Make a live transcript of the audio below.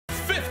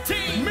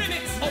15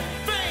 minutes of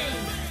fame.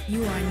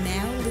 You are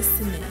now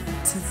listening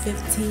to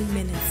 15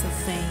 Minutes of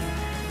Fame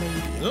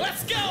Radio.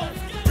 Let's go. Oh,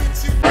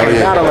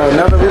 yeah. Got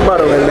another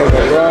rebuttal in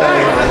nigga, bro.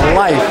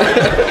 Life.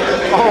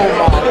 Oh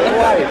my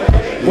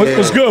life.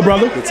 What's good,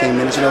 brother? 15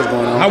 minutes, you know what's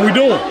going on. How we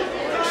doing?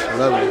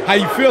 Lovely. How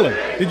you feeling?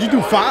 Did you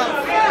do 5?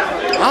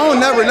 I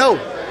don't never know.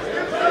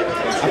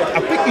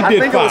 I think you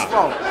did 5. It was 4.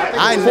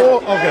 I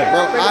know. Okay.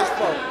 Bro,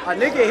 A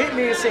nigga hit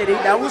me and said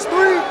that was 3.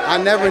 I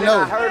never and know.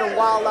 I heard him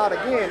wild out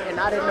again, and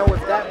I didn't know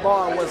if that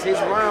bar was his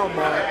round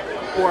bar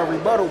or a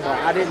rebuttal bar.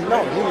 I didn't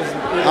know. He was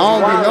I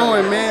don't be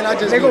knowing, man. I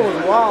just nigga be,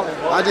 was wilding.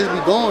 I just be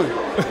going.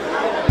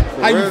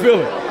 How you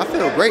feeling? I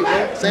feel great,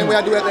 bro. Same way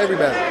I do after every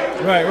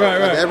battle. Right.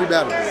 After every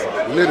battle,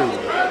 literally.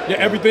 Yeah,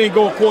 everything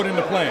go according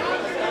to plan.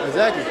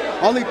 Exactly.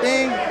 Only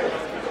thing,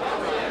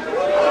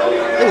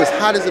 it was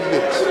hot as a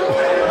bitch.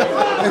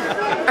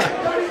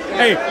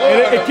 Hey,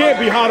 it can't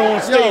be hotter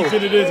on stage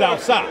than it is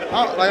outside.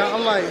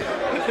 I'm like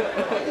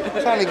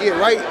trying to get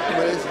right,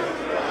 but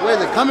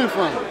where's it coming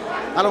from?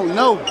 I don't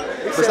know.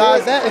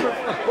 Besides that,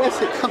 where's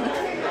it coming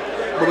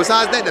from? But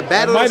besides that, the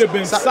battles Might have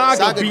been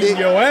Saga beating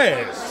your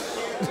ass.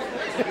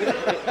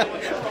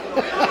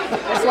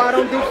 That's why I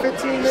don't do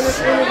 15 minutes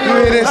interviews. You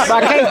hear this?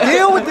 I can't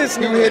deal with this.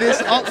 You hear this?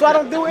 That's why I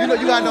don't do it.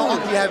 You got no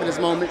uncle having this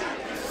moment.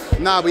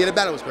 Nah, but yeah, the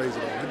battle was crazy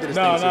though. He did his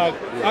thing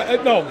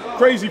too. No,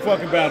 crazy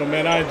fucking battle,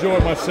 man. I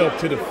enjoyed myself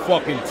to the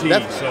fucking T.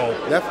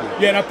 Definitely.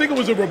 Yeah, and I think it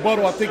was a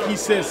rebuttal. I think he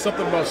said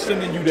something about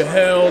sending you to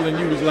hell, and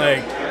you was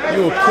like,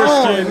 you a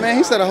Christian. Oh, man,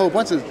 he said a whole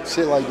bunch of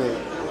shit like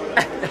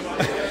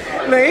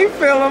that. Man, he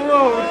feel a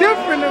little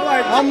different than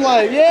like. I'm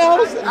like, yeah,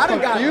 I done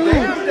got confused.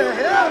 damned to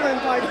hell in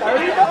like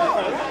 30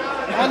 dollars.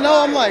 I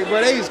know, I'm like, bro,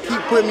 they just keep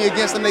putting me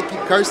against them. They keep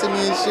cursing me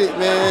and shit,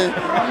 man.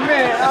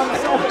 Man, I'm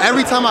so.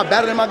 Every time I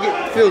battle them, I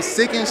feel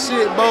sick and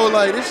shit, bro.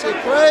 Like, this shit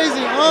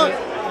crazy, huh?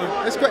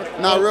 It's crazy.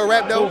 Nah, real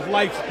rap though.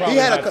 He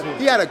had a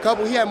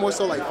couple. He had more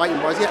so like fighting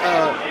bars. He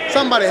had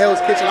something about the Hell's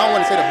Kitchen. I don't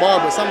want to say the bar,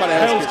 but somebody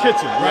Hell's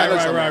Kitchen.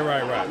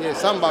 Right. Yeah,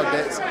 something about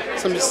that.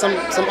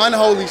 Some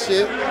unholy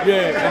shit.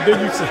 Yeah, and then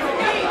you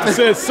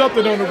said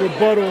something on the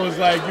rebuttal was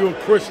like, you a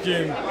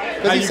Christian.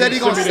 Because he said he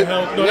gonna send me to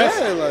hell. No,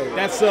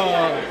 that's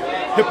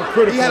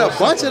hypocritical. He had a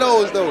bunch of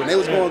those though, and they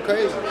was going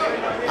crazy.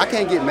 I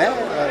can't get mad.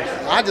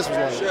 I just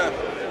was like,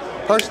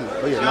 personally.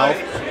 But yeah,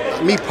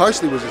 no, me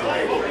personally was just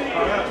like,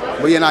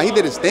 but yeah, nah, he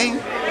did his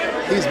thing.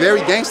 He's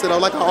very gangster though,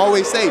 like I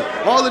always say.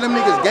 All of them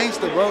niggas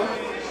gangster, bro.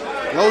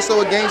 Loso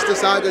a gangster,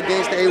 Saga a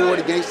gangster, A-Ward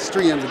a gangster,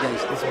 Street M's a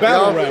gangster. It's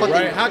battle rap,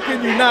 right? How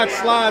can you not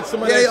slide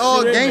some of that shit? Yeah, they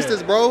all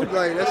gangsters, bro.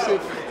 Like that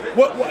shit.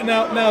 What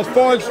now? As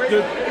far as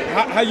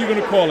how you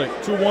gonna call it?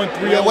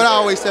 2-1-3-0? Yeah, what I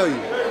always tell you.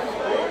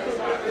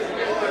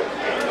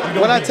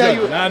 What I tell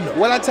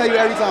you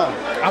every time.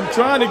 I'm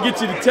trying to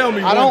get you to tell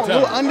me. I don't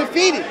do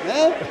undefeated,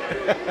 man.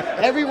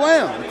 Every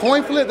round,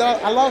 coin flip.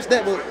 I lost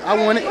that, but I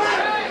won it.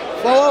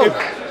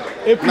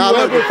 4-0. Now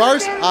look, the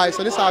first. All right,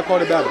 so this is how I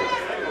called the battle.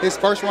 His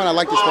first one, I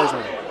liked his first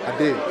one. I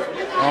did.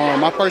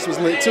 My first was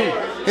lit too.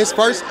 His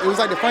first, it was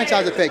like the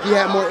franchise effect. He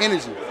had more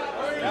energy.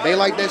 They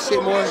like that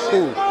shit more.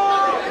 Cool.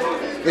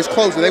 It's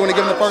closer. They want to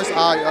give him the first.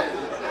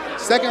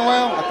 Second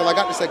round, I feel like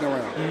I got the second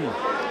round.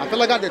 I feel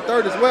like I got the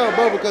third as well,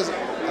 bro, because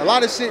a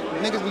lot of shit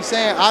niggas be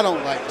saying I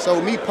don't like.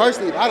 So me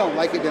personally, if I don't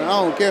like it, then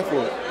I don't care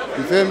for it.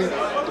 You feel me?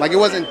 Like it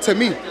wasn't to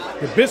me.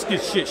 The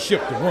biscuit shit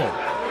shipped the room.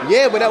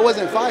 Yeah, but that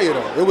wasn't fire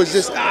though. It was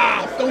just,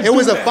 it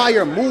was a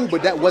fire move,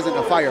 but that wasn't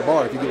a fire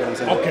bar, if you get what I'm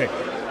saying. Okay.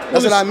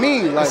 That's what I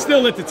mean. Like, it's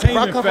still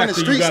entertainment. I come from the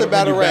streets of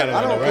battle rap.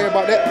 I don't care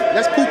about that.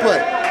 That's poo play.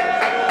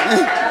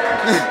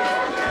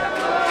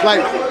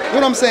 Like,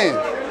 what I'm saying.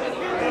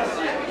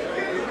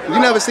 You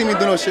never see me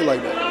do no shit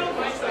like that.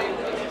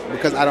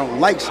 Because I don't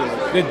like shit like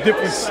that. There's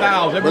different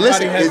styles.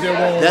 Everybody has their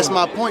own. That's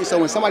my point. So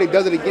when somebody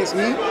does it against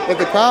me, if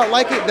the crowd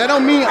like it, that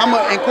don't mean I'm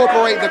going to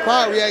incorporate the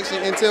crowd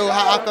reaction until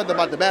how I felt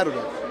about the battle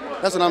though.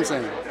 That's what I'm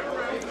saying.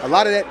 A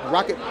lot of that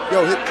rocket,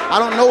 I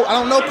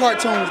don't know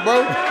cartoons,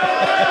 bro.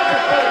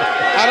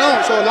 I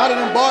don't. So a lot of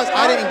them bars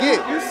I didn't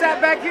get. You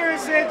sat back here and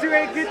said you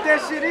ain't get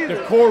that shit either.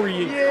 The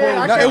Corey.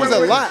 Yeah, no, it was a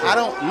lot.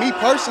 Me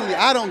personally,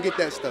 I don't get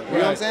that stuff. You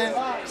know what I'm saying?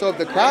 So if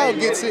the crowd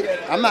gets it,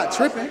 I'm not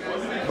tripping,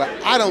 but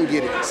I don't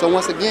get it. So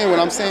once again, when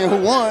I'm saying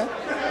who won,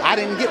 I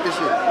didn't get the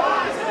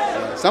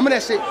shit. Some of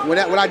that shit, what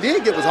I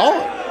did get was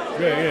hard.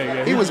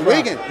 Yeah. He was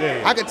wigging.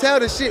 Yeah. I could tell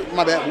the shit,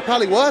 my bad,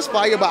 probably was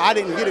fire, but I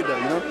didn't get it though,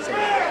 you know? So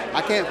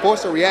I can't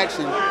force a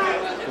reaction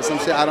for some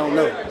shit I don't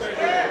know. So.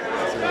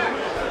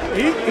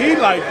 He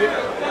liked it.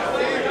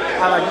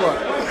 I like what?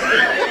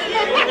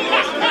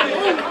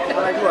 I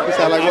like what? You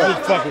sound like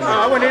what? Fucking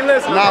I wouldn't even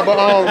listen. Nah, but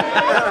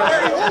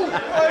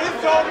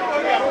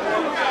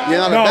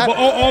yeah, but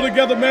all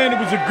together, man, it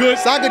was a good.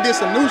 Saga did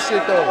some new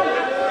shit though.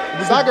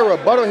 Saga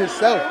rebutted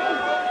himself.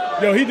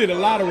 Yo, he did a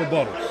lot of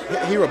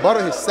rebuttals. He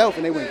rebutted himself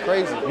and they went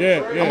crazy.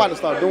 Yeah. I'm about to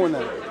start doing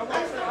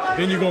that.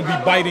 Then you're gonna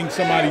be biting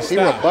somebody's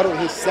style. He rebutted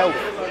himself.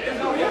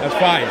 That's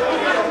fire.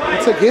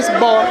 He took his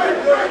bar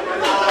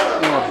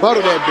and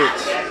rebutted that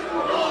bitch.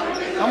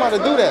 I'm about to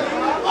do that.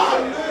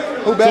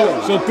 Who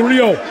better? So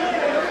 3-0.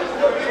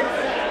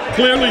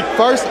 Clearly.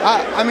 First,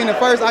 I mean the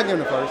first, I give him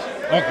the first.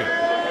 Okay.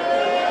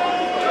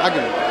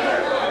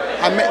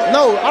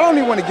 No, I don't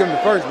even want to give him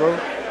the first, bro.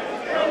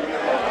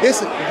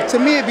 To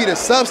me, it'd be the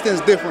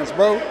substance difference,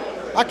 bro.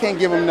 I can't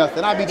give him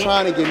nothing. I be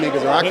trying to get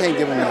niggas, or I can't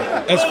give him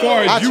nothing. As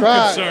far as you're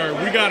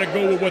concerned, we got to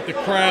go with what the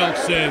crowd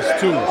says,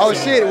 too. Oh,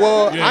 so, shit.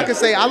 Well, yeah. I can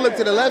say I look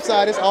to the left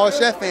side, it's all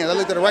Chef fans. I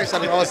look to the right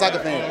side, it's all Saga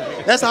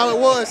fans. That's how it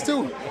was,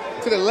 too.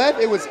 To the left,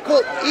 it was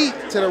Cook, Eat.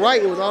 To the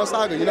right, it was all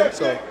Saga, you know?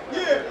 So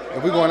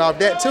if we're going off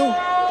that, too,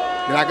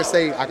 then I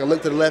can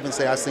look to the left and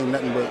say I seen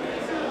nothing but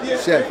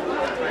Chef.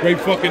 Great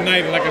fucking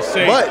night, like I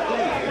said. But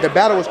the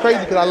battle was crazy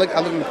because I looked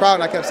in the crowd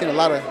and I kept seeing a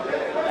lot of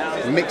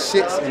mixed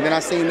shits, and then I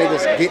seen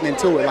niggas getting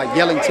into it, like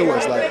yelling to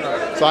us, like.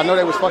 So I know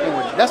they was fucking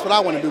with it. That's what I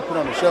want to do, put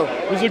on the show.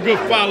 It was a good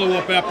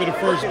follow-up after the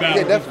first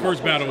battle. Yeah, the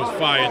first battle was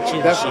fire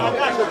too.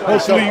 Definitely.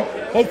 So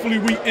hopefully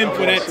we in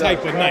for that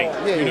type of night.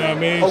 Yeah, you know what I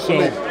mean?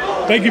 Hopefully.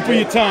 So thank you for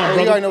your time,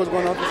 brother. You already know what's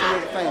going on.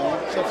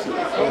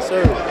 Yes,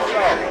 sir.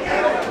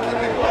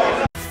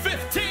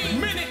 15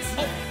 minutes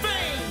of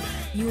fame.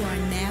 You are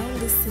now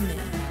listening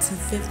to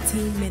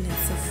 15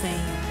 Minutes of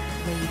Fame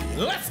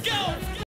Radio. Let's go.